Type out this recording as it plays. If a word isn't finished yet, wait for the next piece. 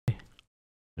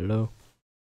Hello.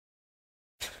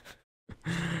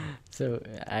 So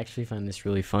I actually find this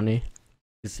really funny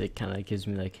because it kind of gives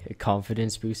me like a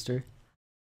confidence booster.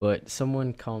 But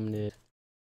someone commented,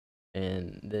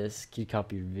 and this kid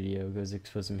copied video goes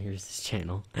expose him. Here's his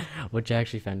channel, which I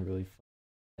actually find really funny.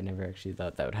 I never actually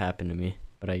thought that would happen to me,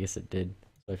 but I guess it did.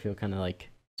 So I feel kind of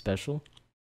like special.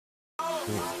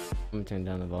 I'm gonna turn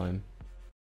down the volume.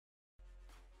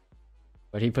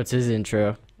 But he puts his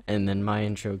intro, and then my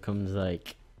intro comes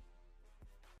like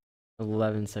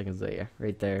 11 seconds later,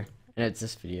 right there, and it's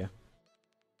this video.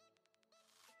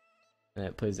 And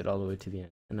it plays it all the way to the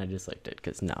end. And I just liked it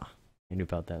because nah, I knew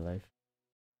about that life.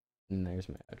 And there's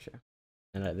my outro.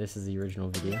 And this is the original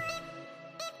video.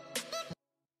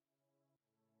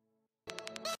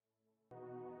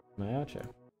 My outro.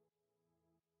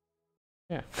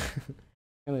 Yeah.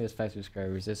 Only has 5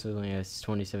 subscribers. This only has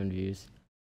 27 views.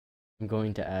 I'm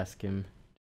going to ask him,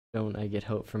 don't I get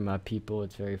help from my people?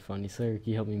 It's very funny. Slayer,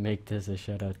 can you help me make this? A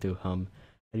shout out to Hum.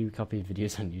 How do you copy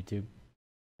videos on YouTube?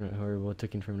 Not horrible,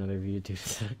 taken from another YouTube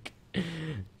suck.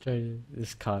 Try to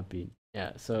this copied.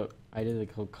 Yeah, so I did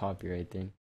the whole copyright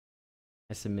thing.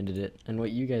 I submitted it, and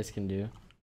what you guys can do,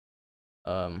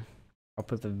 I'll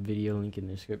put the video link in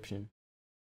the description.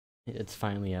 It's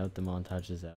finally out. The montage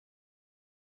is out.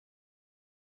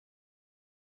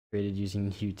 Created using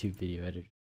YouTube video editor.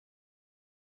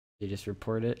 You just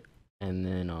report it, and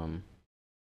then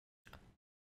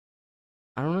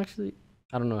I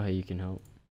don't know how you can help.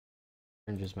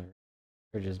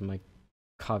 Or just my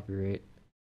copyright.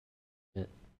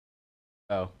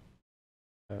 Oh,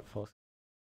 false.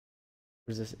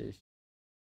 What is this issue?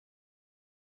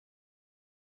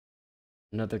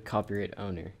 Another copyright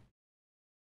owner.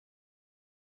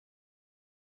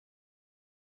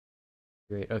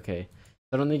 Great. Okay.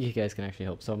 I don't think you guys can actually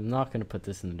help, so I'm not gonna put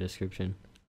this in the description.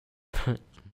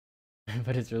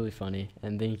 But it's really funny,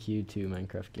 and thank you to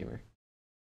Minecraft Gamer.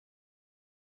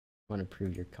 I want to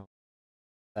prove your comment.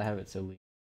 I have it so leaked.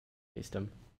 Paste them.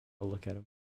 I'll look at them.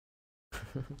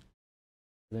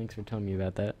 Thanks for telling me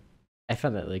about that. I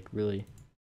found that like really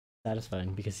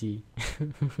satisfying because he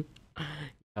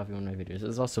copied one of my videos. It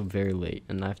was also very late,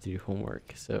 and I have to do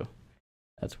homework, so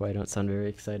that's why I don't sound very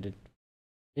excited.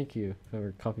 Thank you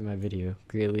for copying my video.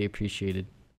 Greatly appreciated.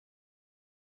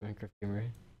 Minecraft Gamer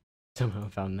somehow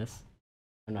found this.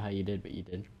 I don't know how you did, but you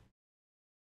did.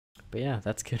 But yeah,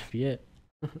 that's gonna be it.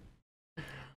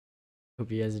 Hope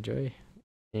you guys enjoy,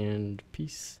 and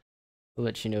peace. I'll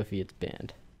let you know if he gets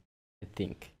banned. I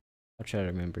think. I'll try to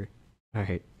remember.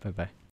 Alright, bye bye.